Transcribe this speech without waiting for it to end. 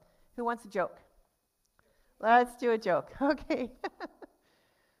Who wants a joke? Let's do a joke. Okay.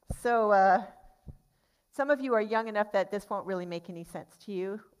 So, some of you are young enough that this won't really make any sense to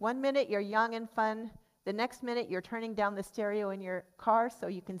you. 1 minute you're young and fun. The next minute you're turning down the stereo in your car so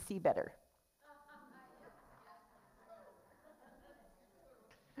you can see better.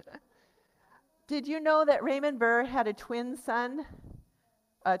 Did you know that Raymond Burr had a twin son?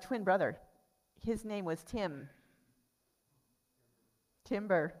 A twin brother. His name was Tim. Tim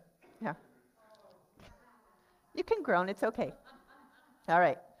Burr. Yeah. You can groan, it's okay. All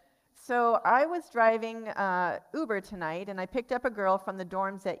right. So I was driving Uber tonight, and I picked up a girl from the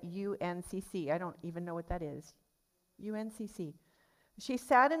dorms at UNCC. I don't even know what that is. UNCC. She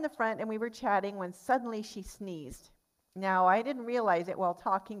sat in the front, and we were chatting when suddenly she sneezed. Now, I didn't realize it while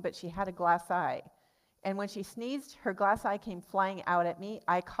talking, but she had a glass eye. And when she sneezed, her glass eye came flying out at me.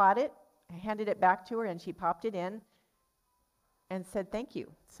 I caught it, I handed it back to her, and she popped it in and said, "Thank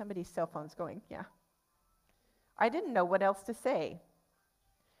you." Somebody's cell phone's going, yeah. I didn't know what else to say.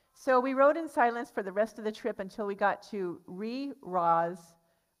 So we rode in silence for the rest of the trip until we got to Ra's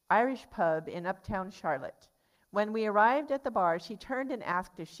Irish pub in uptown Charlotte. When we arrived at the bar, she turned and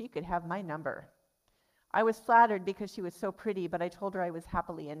asked if she could have my number. I was flattered because she was so pretty, but I told her I was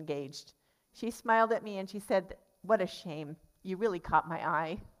happily engaged. She smiled at me and she said, "What a shame. You really caught my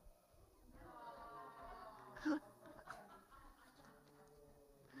eye."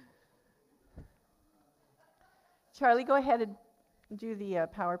 Charlie, go ahead and do the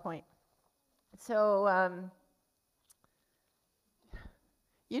PowerPoint. So,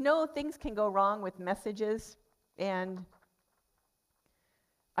 you know, things can go wrong with messages, and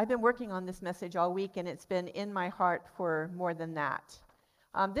I've been working on this message all week, and it's been in my heart for more than that.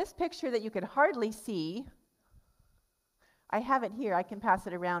 This picture that you can hardly see, I have it here. I can pass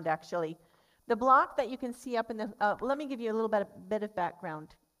it around, actually. The block that you can see up in the, let me give you a little bit of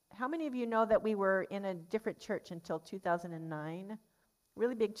background. How many of you know that we were in a different church until 2009?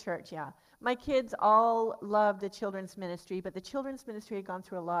 Really big church, yeah. My kids all loved the children's ministry, but the children's ministry had gone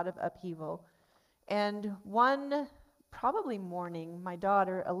through a lot of upheaval. And one, probably morning, my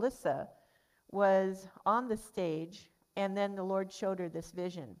daughter, Alyssa, was on the stage, and then the Lord showed her this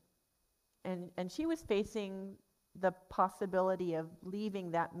vision. And she was facing the possibility of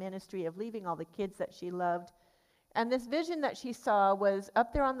leaving that ministry, of leaving all the kids that she loved. And this vision that she saw was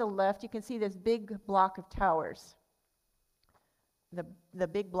up there on the left. You can see this big block of towers. The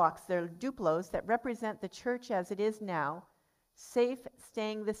big blocks, they're duplos that represent the church as it is now, safe,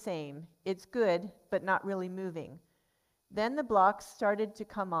 staying the same. It's good, but not really moving. Then the blocks started to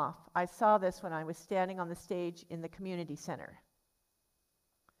come off. I saw this when I was standing on the stage in the community center.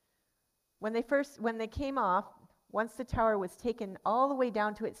 When they came off, once the tower was taken all the way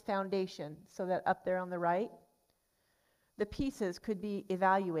down to its foundation, so that up there on the right, the pieces could be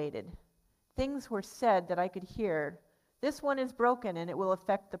evaluated. Things were said that I could hear. This one is broken and it will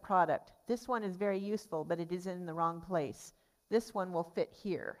affect the product. This one is very useful, but it is in the wrong place. This one will fit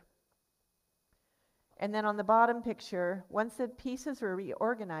here. And then on the bottom picture, once the pieces were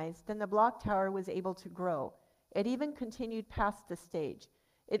reorganized, then the block tower was able to grow. It even continued past the stage.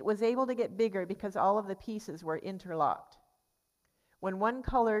 It was able to get bigger because all of the pieces were interlocked. When one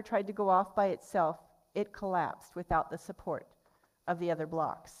color tried to go off by itself, it collapsed without the support of the other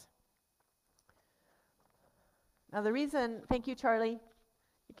blocks. Now the reason, thank you, Charlie.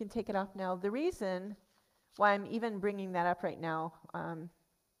 You can take it off now. The reason why I'm even bringing that up right now,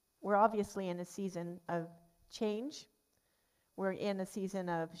 we're obviously in a season of change. We're in a season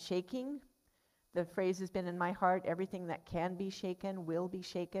of shaking. The phrase has been in my heart, everything that can be shaken will be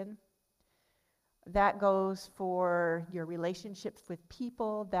shaken. That goes for your relationships with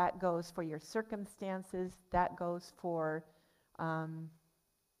people. That goes for your circumstances. That goes for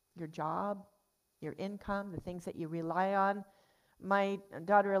your job, your income, the things that you rely on. My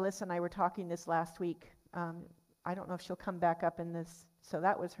daughter Alyssa and I were talking this last week. I don't know if she'll come back up in this. So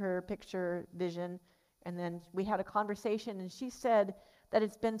that was her picture vision. And then we had a conversation, and she said that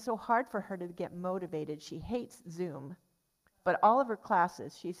it's been so hard for her to get motivated. She hates Zoom. But all of her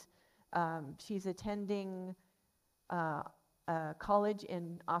classes, she's attending college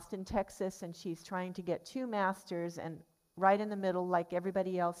in Austin, Texas, and she's trying to get 2 masters, and right in the middle, like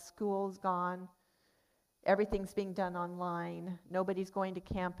everybody else, school's gone. Everything's being done online. Nobody's going to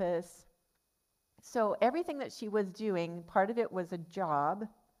campus. So everything that she was doing, part of it was a job,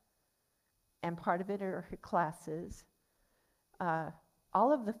 and part of it are her classes.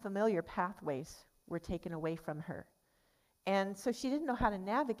 All of the familiar pathways were taken away from her. And so she didn't know how to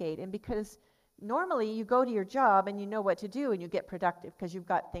navigate. And because normally you go to your job and you know what to do and you get productive because you've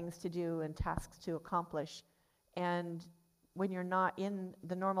got things to do and tasks to accomplish. And when you're not in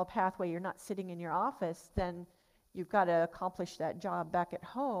the normal pathway, you're not sitting in your office, then you've got to accomplish that job back at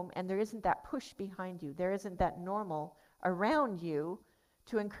home, and there isn't that push behind you. There isn't that normal around you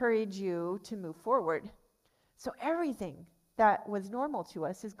to encourage you to move forward. So everything that was normal to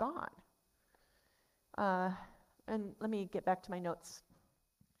us is gone. And let me get back to my notes.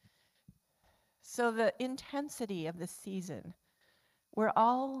 So the intensity of the season, we're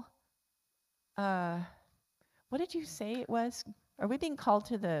all, what did you say it was? Are we being called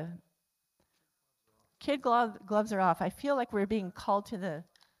to the, kid gloves are off. I feel like we're being called to the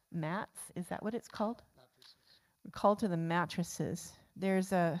mats. Is that what it's called? Mattresses. We're called to the mattresses.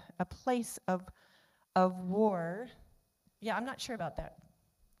 There's a place of war. Yeah, I'm not sure about that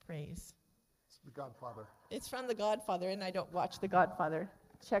phrase. It's The Godfather. It's from The Godfather, and I don't watch The Godfather.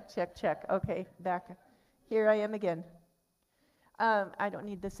 Check. Okay, back. Here I am again. I don't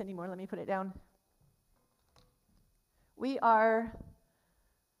need this anymore. Let me put it down. We are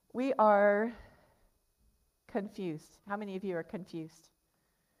confused. How many of you are confused?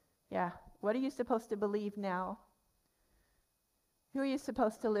 Yeah. What are you supposed to believe now? Who are you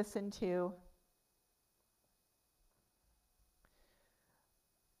supposed to listen to?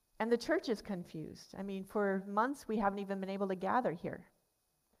 And the church is confused. I mean, for months we haven't even been able to gather here.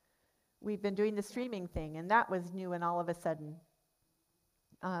 We've been doing the streaming thing, and that was new, and all of a sudden.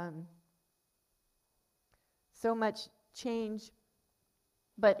 So much change,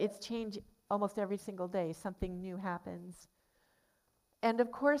 but it's change almost every single day. Something new happens. And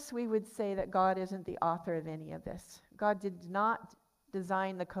of course, we would say that God isn't the author of any of this. God did not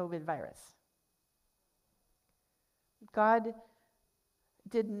design the COVID virus. God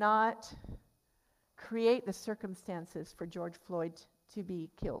did not create the circumstances for George Floyd to be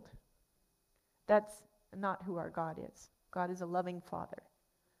killed. That's not who our God is. God is a loving Father.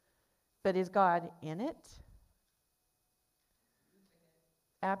 But is God in it?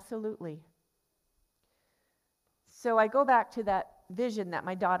 Absolutely. So I go back to that vision that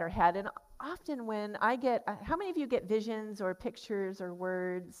my daughter had, and often when I get, how many of you get visions or pictures or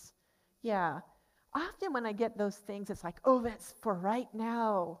words? Yeah. Often when I get those things, it's like, oh, that's for right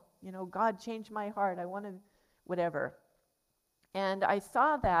now. You know, God changed my heart. I want to, whatever. And I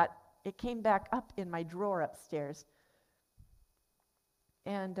saw that. It came back up in my drawer upstairs.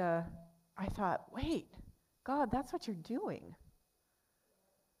 And I thought, wait, God, that's what you're doing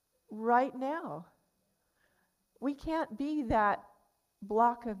right now. We can't be that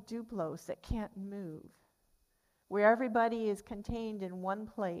block of Duplos that can't move, where everybody is contained in one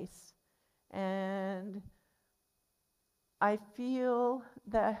place. And I feel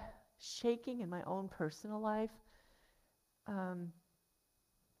the shaking in my own personal life.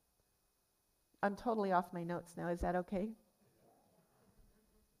 I'm totally off my notes now. Is that okay?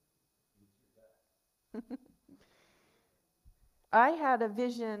 I had a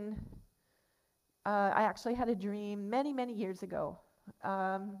vision. I actually had a dream many, many years ago.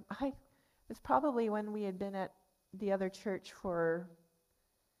 It was probably when we had been at the other church for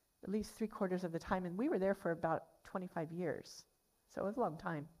at least 3/4 of the time, and we were there for about 25 years. So it was a long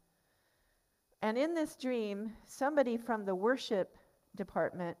time. And in this dream, somebody from the worship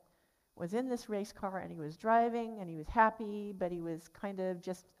department was in this race car, and he was driving, and he was happy, but he was kind of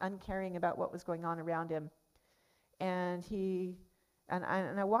just uncaring about what was going on around him. And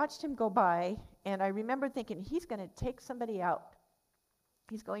I watched him go by, and I remember thinking, he's going to take somebody out.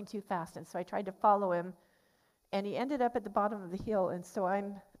 He's going too fast. And so I tried to follow him, and he ended up at the bottom of the hill. And so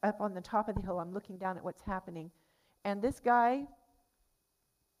I'm up on the top of the hill. I'm looking down at what's happening. And this guy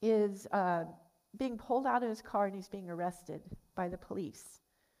is being pulled out of his car, and he's being arrested by the police,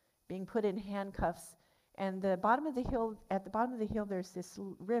 being put in handcuffs. And at the bottom of the hill, there's this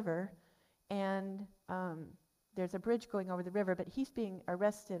river, and there's a bridge going over the river, but he's being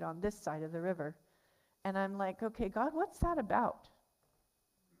arrested on this side of the river. And I'm like, okay, God, what's that about?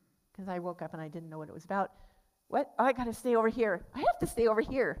 Because I woke up and I didn't know what it was about. What? Oh, I got to stay over here. I have to stay over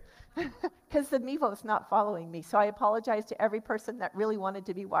here because the Mevo is not following me. So I apologize to every person that really wanted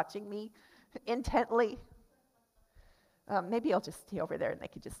to be watching me intently. Maybe I'll just stay over there and they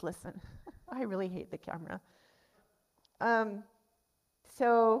could just listen. I really hate the camera.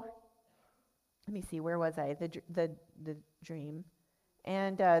 So let me see, where was I? The dream.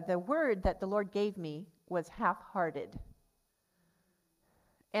 And the word that the Lord gave me was half-hearted.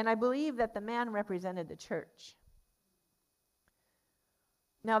 And I believe that the man represented the church.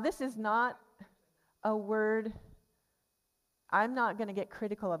 Now, this is not a word, I'm not going to get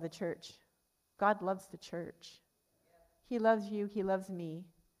critical of the church. God loves the church. He loves you, he loves me.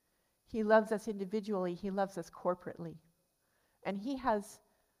 He loves us individually, he loves us corporately. And he has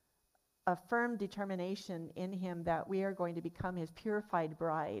a firm determination in him that we are going to become his purified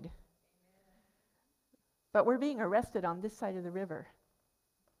bride. But we're being arrested on this side of the river.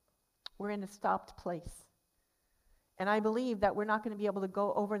 We're in a stopped place. And I believe that we're not going to be able to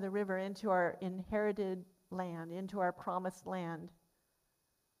go over the river into our inherited land, into our promised land,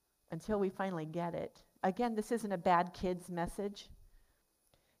 until we finally get it. Again, this isn't a bad kids message.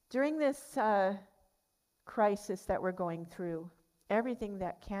 During this crisis that we're going through, everything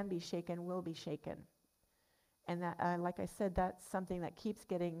that can be shaken will be shaken. And that, like I said, that's something that keeps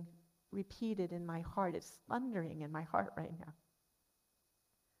getting repeated in my heart. It's thundering in my heart right now.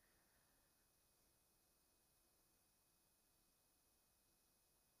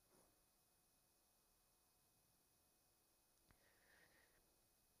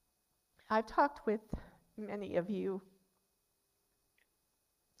 I've talked with many of you,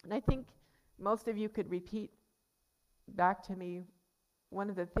 and I think most of you could repeat back to me one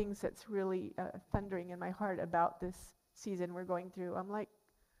of the things that's really thundering in my heart about this season we're going through. I'm like,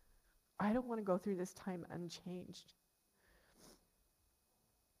 I don't want to go through this time unchanged.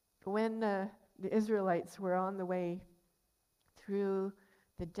 When the Israelites were on the way through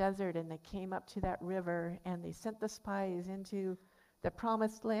the desert and they came up to that river and they sent the spies into the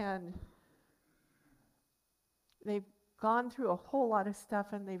promised land, they've gone through a whole lot of stuff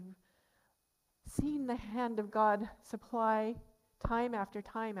and they've seen the hand of God supply time after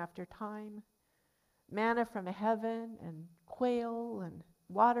time after time. Manna from heaven and quail and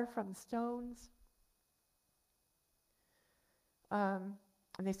water from stones. And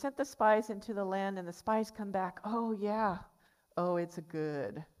they sent the spies into the land and the spies come back. Oh yeah, oh it's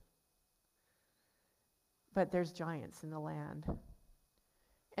good. But there's giants in the land.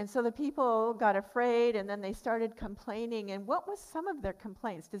 And so the people got afraid and then they started complaining. And what was some of their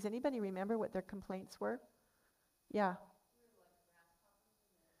complaints? Does anybody remember what their complaints were? Yeah.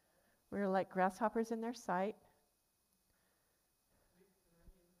 We were like grasshoppers in their sight.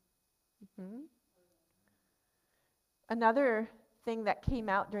 Mm-hmm. Another thing that came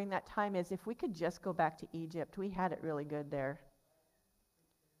out during that time is if we could just go back to Egypt, we had it really good there.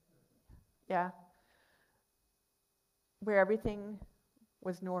 Yeah. Where everything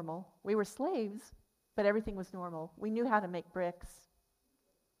was normal. We were slaves, but everything was normal. We knew how to make bricks.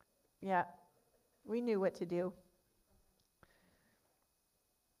 Yeah. We knew what to do.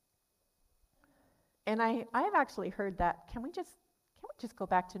 And I've actually heard that. Can we just go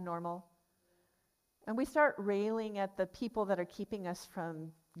back to normal? And we start railing at the people that are keeping us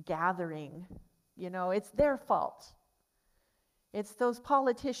from gathering. You know, it's their fault. It's those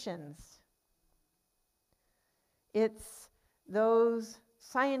politicians. It's those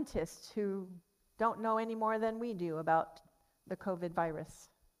scientists who don't know any more than we do about the COVID virus.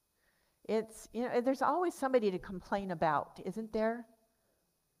 It's, you know, there's always somebody to complain about, isn't there?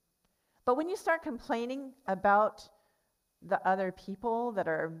 But when you start complaining about the other people that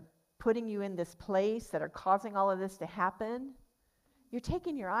are putting you in this place, that are causing all of this to happen, you're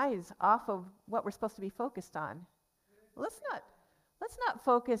taking your eyes off of what we're supposed to be focused on. Let's not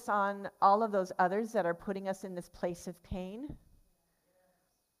focus on all of those others that are putting us in this place of pain.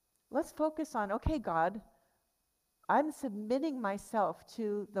 Let's focus on, okay, God, I'm submitting myself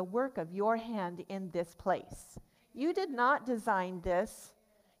to the work of your hand in this place. You did not design this.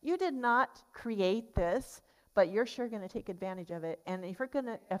 You did not create this, but you're sure going to take advantage of it. And if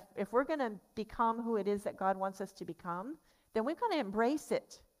we're going to become who it is that God wants us to become, then we've got to embrace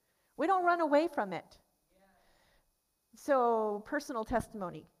it. We don't run away from it. So, personal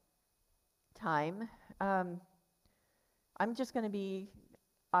testimony time. I'm just going to be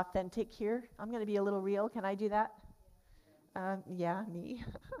authentic here. I'm going to be a little real. Can I do that? Yeah, me.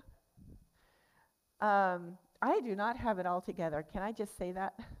 I do not have it all together. Can I just say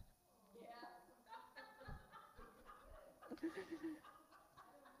that?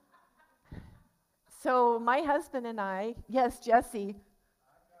 So my husband and I, yes, Jesse.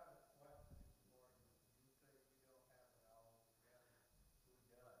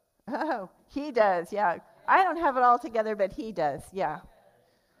 Oh, he does, yeah. I don't have it all together, but he does, yeah.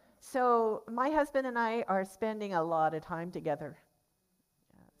 So my husband and I are spending a lot of time together.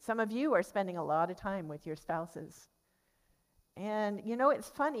 Some of you are spending a lot of time with your spouses. And you know, it's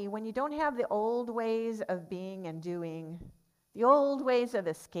funny, when you don't have the old ways of being and doing, the old ways of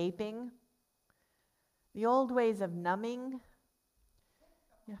escaping, the old ways of numbing.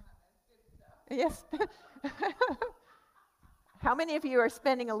 Yeah. Yes. How many of you are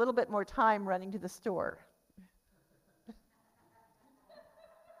spending a little bit more time running to the store?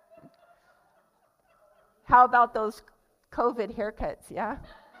 How about those COVID haircuts, yeah?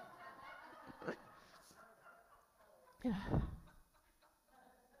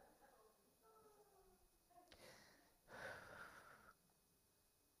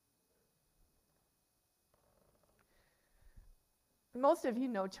 most of you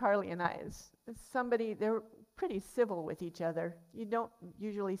know Charlie and I as somebody, they're pretty civil with each other. You don't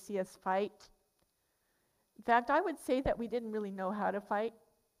usually see us fight. In fact, I would say that we didn't really know how to fight.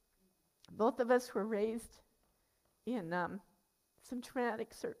 Both of us were raised in some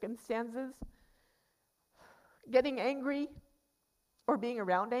traumatic circumstances. Getting angry or being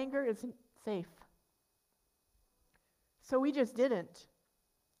around anger isn't safe. So we just didn't.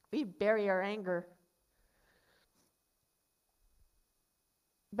 We bury our anger.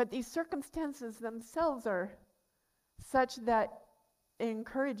 But these circumstances themselves are such that it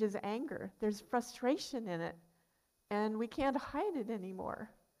encourages anger. There's frustration in it, and we can't hide it anymore.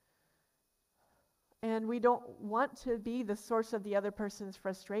 And we don't want to be the source of the other person's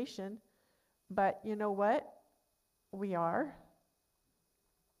frustration, but you know what? We are.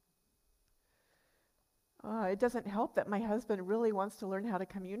 It doesn't help that my husband really wants to learn how to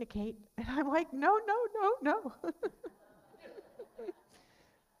communicate. And I'm like, no.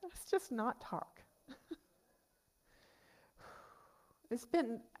 Let's just not talk. It's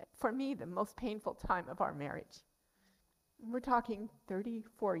been, for me, the most painful time of our marriage. We're talking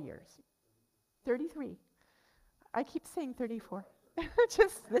 34 years. 33. I keep saying 34.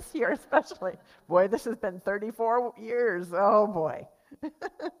 Just this year especially. Boy, this has been 34 years. Oh, boy.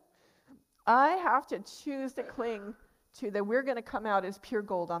 I have to choose to cling to that we're going to come out as pure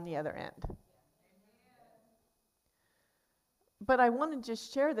gold on the other end. But I want to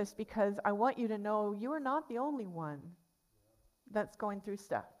just share this because I want you to know you are not the only one that's going through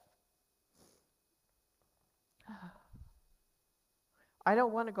stuff. I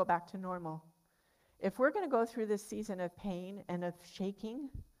don't want to go back to normal. If we're going to go through this season of pain and of shaking,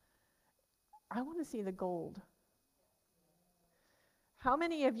 I want to see the gold. How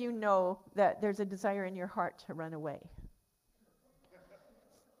many of you know that there's a desire in your heart to run away?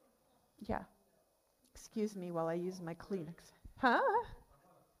 Yeah. Excuse me while I use my Kleenex. Huh?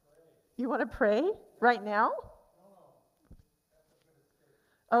 You want to pray right now?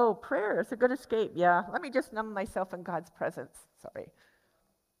 Oh, prayer is a good escape. Yeah. Let me just numb myself in God's presence. Sorry.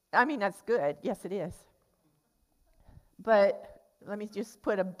 I mean, that's good. Yes, it is. But let me just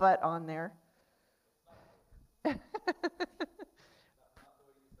put a but on there.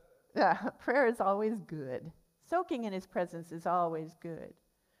 Yeah, prayer is always good. Soaking in his presence is always good.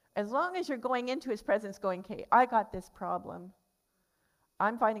 As long as you're going into his presence going, okay, I got this problem.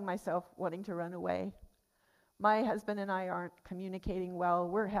 I'm finding myself wanting to run away. My husband and I aren't communicating well.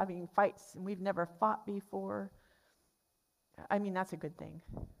 We're having fights, and we've never fought before. I mean, that's a good thing.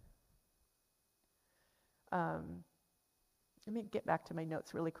 Let me get back to my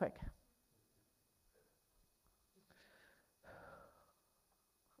notes really quick.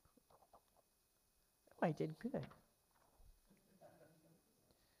 Oh, I did good.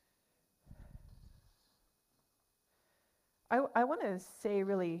 I want to say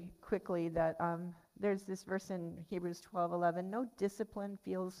really quickly that there's this verse in Hebrews 12:11. No discipline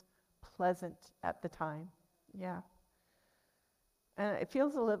feels pleasant at the time. Yeah. It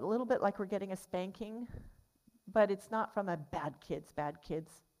feels a little bit like we're getting a spanking, but it's not from a bad kids.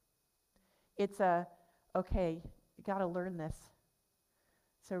 It's okay, you got to learn this.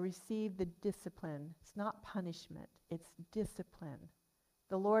 So receive the discipline. It's not punishment, it's discipline.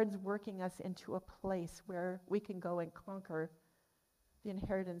 The Lord's working us into a place where we can go and conquer the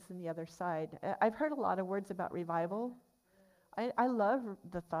inheritance on the other side. I've heard a lot of words about revival. I love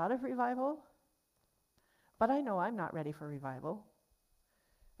the thought of revival, but I know I'm not ready for revival.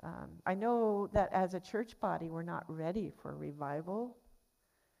 I know that as a church body, we're not ready for revival.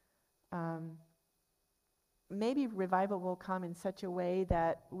 Maybe revival will come in such a way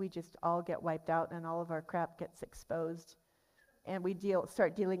that we just all get wiped out and all of our crap gets exposed. And we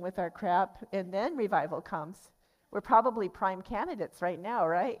start dealing with our crap, and then revival comes. We're probably prime candidates right now,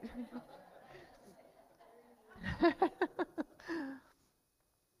 right?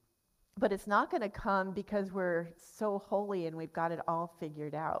 But it's not going to come because we're so holy and we've got it all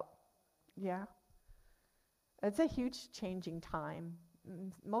figured out. Yeah? It's a huge changing time.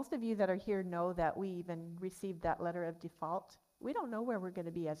 Most of you that are here know that we even received that letter of default. We don't know where we're going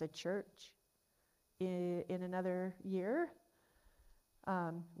to be as a church in another year.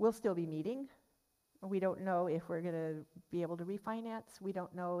 We'll still be meeting. We don't know if we're going to be able to refinance. We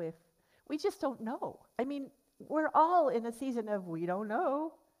just don't know. I mean, we're all in a season of we don't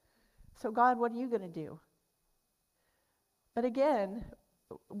know. So God, what are you going to do? But again,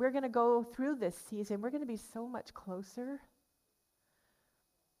 we're going to go through this season. We're going to be so much closer.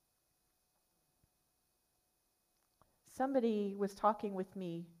 Somebody was talking with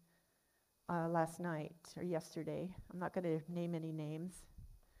me last night or yesterday. I'm not going to name any names.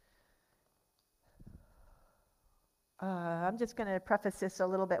 I'm just going to preface this a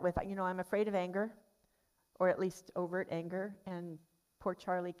little bit with, I'm afraid of anger, or at least overt anger, and poor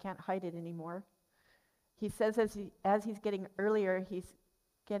Charlie can't hide it anymore. He says as he's getting earlier, he's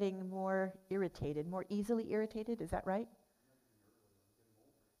getting more irritated, more easily irritated. Is that right?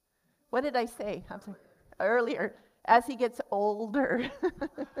 What did I say? I'm sorry. Earlier, as he gets older,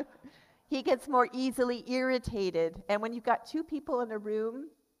 he gets more easily irritated. And when you've got two people in a room,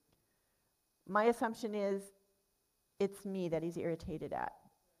 my assumption is it's me that he's irritated at.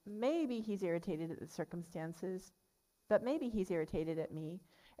 Maybe he's irritated at the circumstances, but maybe he's irritated at me.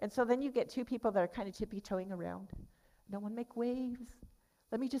 And so then you get two people that are kind of tippy-toeing around. No one make waves.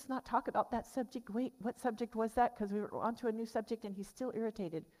 Let me just not talk about that subject. Wait, what subject was that? Because we were on to a new subject and he's still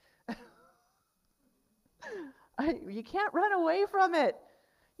irritated. You can't run away from it.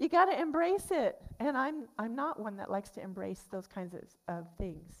 You got to embrace it. And I'm not one that likes to embrace those kinds of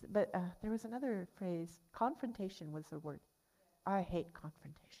things. But there was another phrase. Confrontation was the word. I hate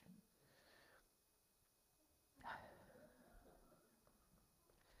confrontation.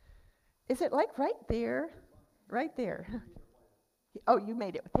 Is it like right there? Right there. Oh, you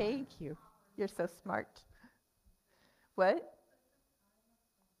made it. Thank you. You're so smart. What?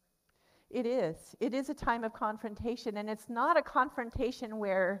 It is. It is a time of confrontation, and it's not a confrontation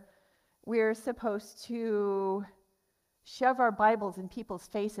where we're supposed to shove our Bibles in people's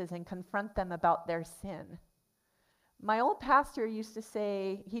faces and confront them about their sin. My old pastor used to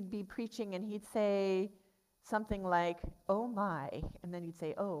say, he'd be preaching and he'd say something like, "Oh my," and then he'd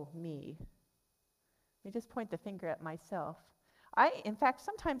say, "Oh me." I just point the finger at myself. In fact,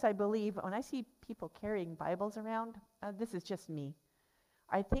 sometimes I believe when I see people carrying Bibles around, this is just me,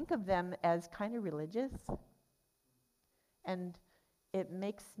 I think of them as kind of religious, and it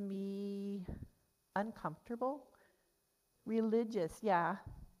makes me uncomfortable. Religious, yeah.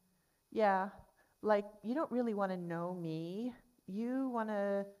 Like, you don't really want to know me. You want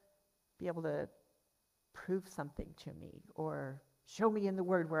to be able to prove something to me or show me in the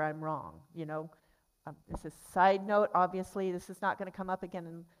Word where I'm wrong, This is a side note, obviously. This is not going to come up again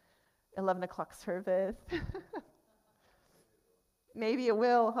in 11 o'clock service. Maybe it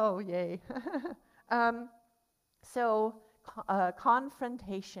will. Oh, yay.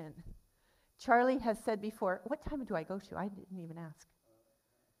 Confrontation. Charlie has said before, what time do I go to? I didn't even ask.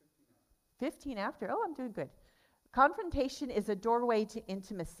 15 after. Oh, I'm doing good. Confrontation is a doorway to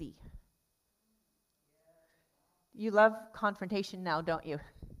intimacy. You love confrontation now, don't you?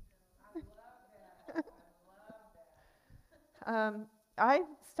 I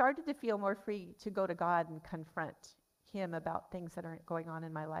started to feel more free to go to God and confront Him about things that aren't going on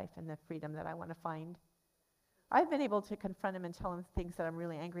in my life and the freedom that I want to find. I've been able to confront Him and tell Him things that I'm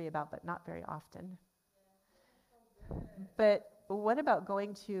really angry about, but not very often. But what about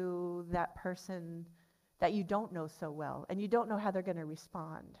going to that person that you don't know so well and you don't know how they're going to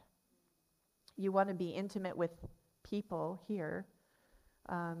respond? You want to be intimate with people here.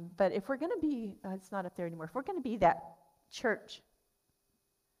 But if we're going to be, it's not up there anymore, if we're going to be that church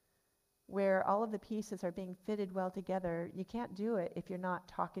where all of the pieces are being fitted well together, you can't do it if you're not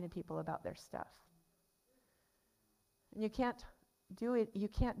talking to people about their stuff. And you can't do it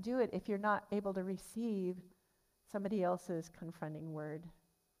if you're not able to receive somebody else's confronting word.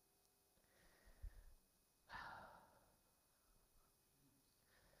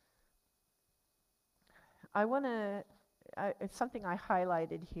 It's something I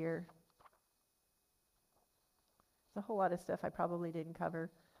highlighted here. There's a whole lot of stuff I probably didn't cover.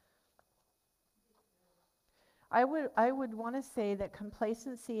 I would want to say that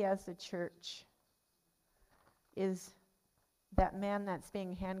complacency as a church is that man that's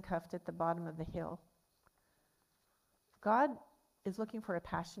being handcuffed at the bottom of the hill. God is looking for a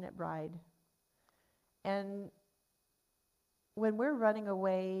passionate bride. And when we're running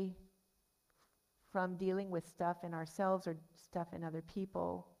away from dealing with stuff in ourselves or stuff in other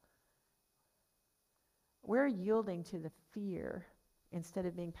people, we're yielding to the fear instead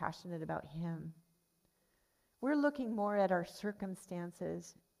of being passionate about Him. We're looking more at our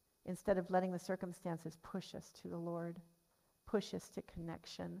circumstances instead of letting the circumstances push us to the Lord, push us to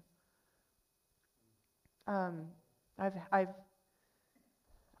connection.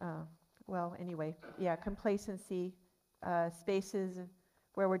 Complacency, spaces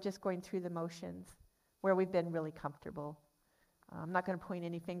where we're just going through the motions, where we've been really comfortable. I'm not going to point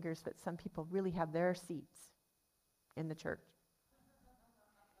any fingers, but some people really have their seats in the church.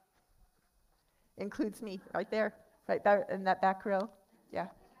 Includes me, right there in that back row. Yeah,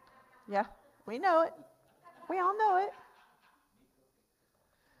 we know it. We all know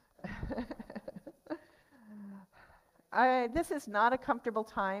it. This is not a comfortable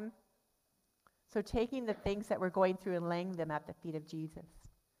time, So taking the things that we're going through and laying them at the feet of Jesus.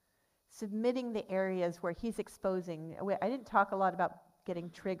 Submitting the areas where he's exposing. I didn't talk a lot about getting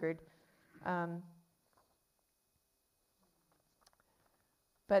triggered.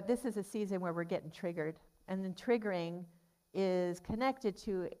 But this is a season where we're getting triggered. And then triggering is connected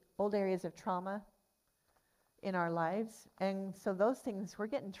to old areas of trauma in our lives. And so those things, we're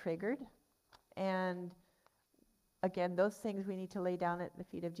getting triggered. And again, those things we need to lay down at the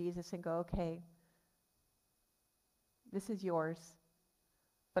feet of Jesus and go, okay, this is yours,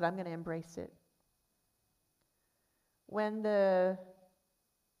 but I'm going to embrace it. When the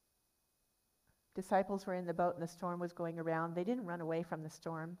disciples were in the boat and the storm was going around, they didn't run away from the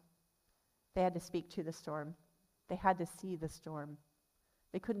storm. They had to speak to the storm. They had to see the storm.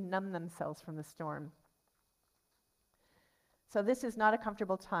 They couldn't numb themselves from the storm. So this is not a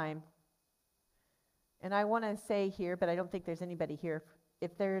comfortable time. And I want to say here, but I don't think there's anybody here,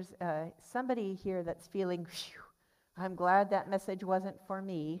 if there's somebody here that's feeling, I'm glad that message wasn't for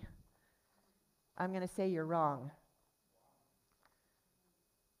me, I'm going to say you're wrong.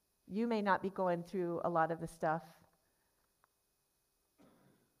 You may not be going through a lot of the stuff,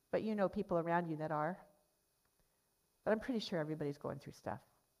 but you know people around you that are. But I'm pretty sure everybody's going through stuff.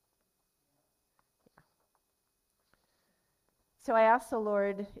 Yeah. So I asked the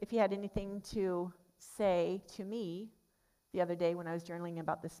Lord if he had anything to say to me the other day when I was journaling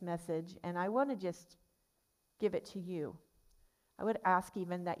about this message, and I want to just give it to you. I would ask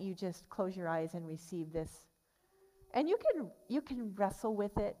even that you just close your eyes and receive this. And you can wrestle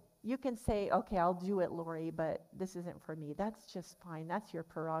with it. You can say, okay, I'll do it, Laurie, but this isn't for me. That's just fine. That's your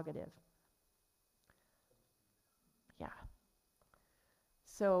prerogative. Yeah.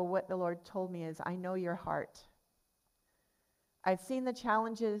 So what the Lord told me is, I know your heart. I've seen the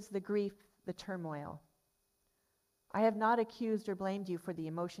challenges, the grief, the turmoil. I have not accused or blamed you for the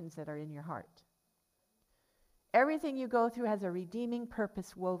emotions that are in your heart. Everything you go through has a redeeming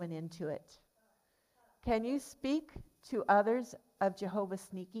purpose woven into it. Can you speak to others of Jehovah's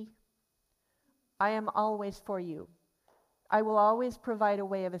Sneaky? I am always for you. I will always provide a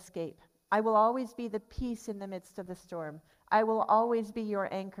way of escape. I will always be the peace in the midst of the storm. I will always be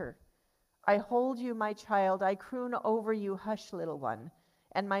your anchor. I hold you, my child. I croon over you, hush, little one.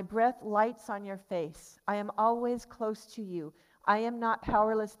 And my breath lights on your face. I am always close to you. I am not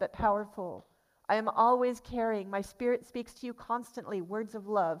powerless, but powerful. I am always caring. My spirit speaks to you constantly, words of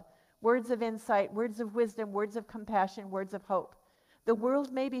love, words of insight, words of wisdom, words of compassion, words of hope. The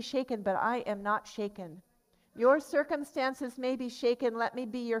world may be shaken, but I am not shaken. Your circumstances may be shaken. Let me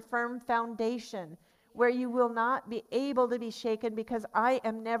be your firm foundation where you will not be able to be shaken, because I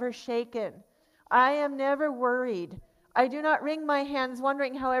am never shaken. I am never worried. I do not wring my hands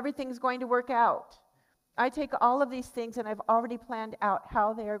wondering how everything's going to work out. I take all of these things and I've already planned out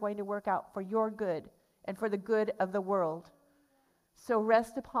how they are going to work out for your good and for the good of the world. So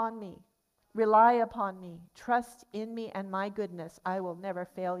rest upon me, rely upon me, trust in me and my goodness. I will never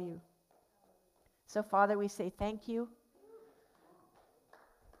fail you. So Father, we say thank you.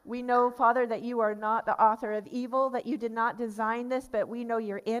 We know, Father, that you are not the author of evil, that you did not design this, but we know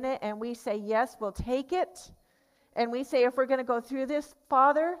you're in it, and we say yes, we'll take it. And we say if we're going to go through this,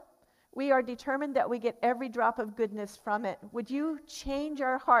 Father, we are determined that we get every drop of goodness from it. Would you change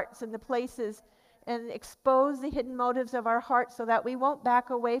our hearts in the places and expose the hidden motives of our hearts so that we won't back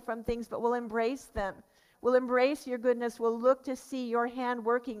away from things, but we'll embrace them. We'll embrace your goodness. We'll look to see your hand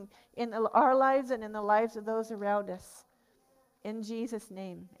working in our lives and in the lives of those around us. In Jesus'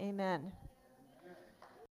 name, amen.